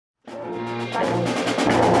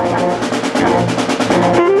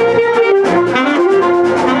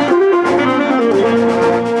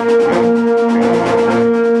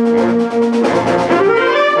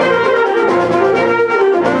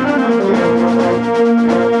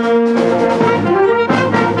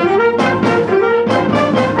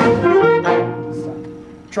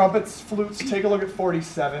trumpets, flutes, take a look at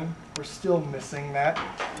 47. We're still missing that.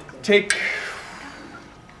 Take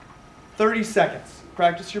 30 seconds.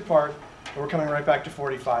 Practice your part, and we're coming right back to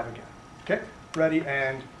 45 again. Okay? Ready,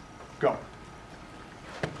 and go.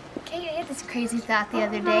 Okay, I had this crazy thought the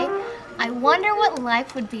other day. I wonder what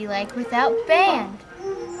life would be like without band.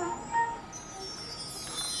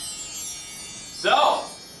 So,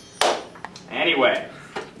 anyway,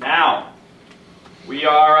 now we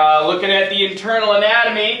are looking at the internal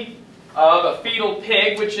anatomy of a fetal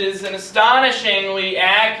pig, which is an astonishingly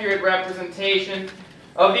accurate representation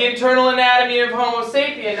of the internal anatomy of Homo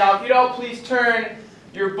sapien. Now, if you'd all please turn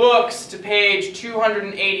your books to page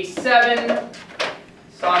 287.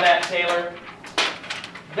 Saw that, Taylor?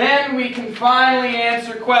 Then we can finally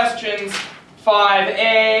answer questions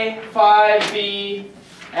 5A, 5B,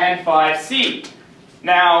 and 5C.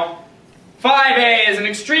 Now, 5A is an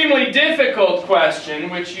extremely difficult question,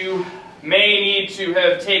 which you may need to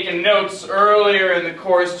have taken notes earlier in the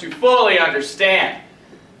course to fully understand.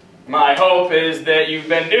 My hope is that you've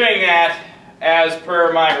been doing that as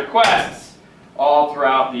per my requests all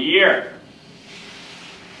throughout the year.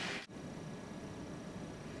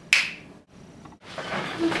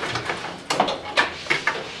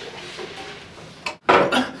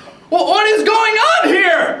 Well, what is going on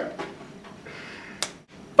here?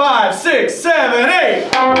 5, 6, 7, 8.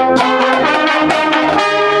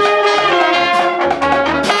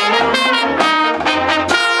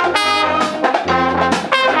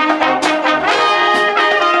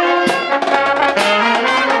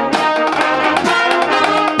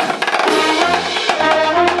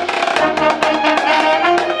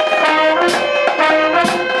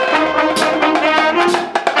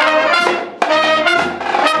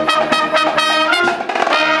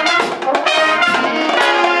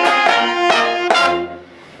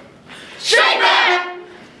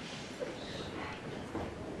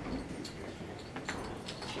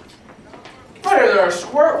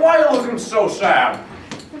 Squirt, why are you looking so sad?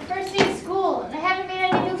 The first day of school, and I haven't made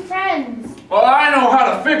any new friends. Well, I know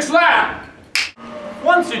how to fix that!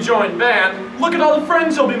 Once you join band, look at all the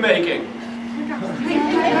friends you'll be making.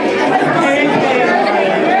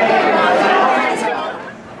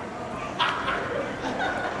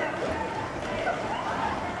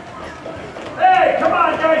 Hey, come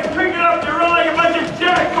on guys, pick it up, you're like a bunch of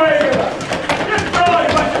jackwagons! Just throw like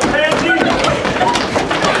a bunch of pansies!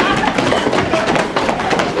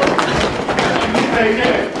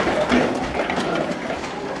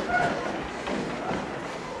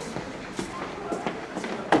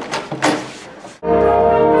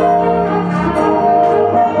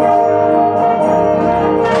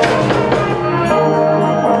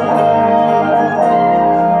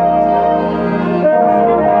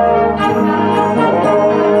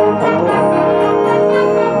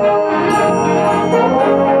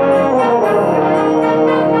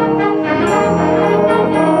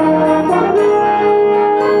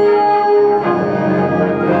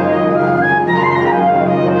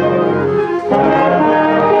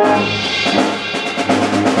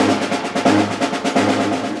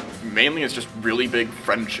 Mainly it's just really big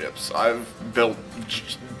friendships. I've built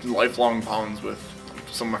lifelong bonds with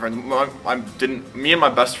some of my friends. Me and my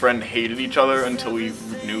best friend hated each other until we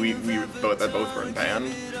knew we both were in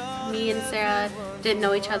band. Me and Sarah didn't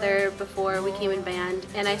know each other before we came in band,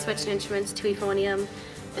 and I switched instruments to euphonium,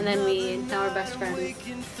 and then now we're best friends.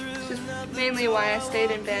 She's mainly why I stayed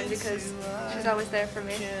in band, because she's always there for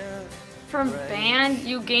me. From band,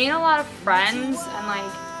 you gain a lot of friends, and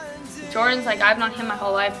like Jordan's like, I've known him my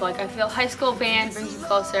whole life, like I feel high school band brings you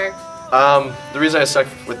closer. The reason I stuck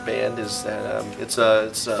with band is that it's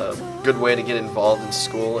a good way to get involved in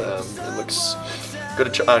school. It looks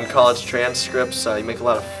good on college transcripts. You make a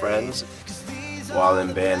lot of friends. While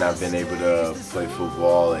in band, I've been able to play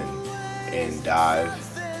football and dive,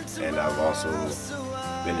 and I've also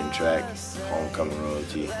been in track, homecoming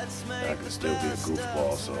royalty. I can still be a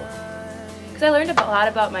goofball, so. Because I learned a lot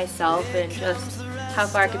about myself and just how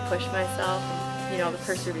far I could push myself, and, you know, the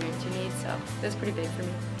perseverance you need, so it was pretty big for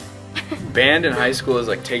me. Band in high school is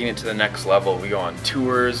like taking it to the next level. We go on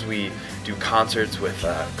tours, we do concerts with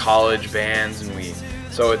college bands, and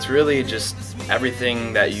so it's really just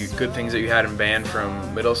everything good things that you had in band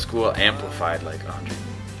from middle school amplified like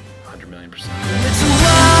 100 million%.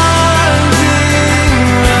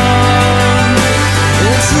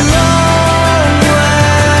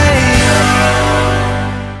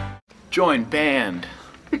 Join band.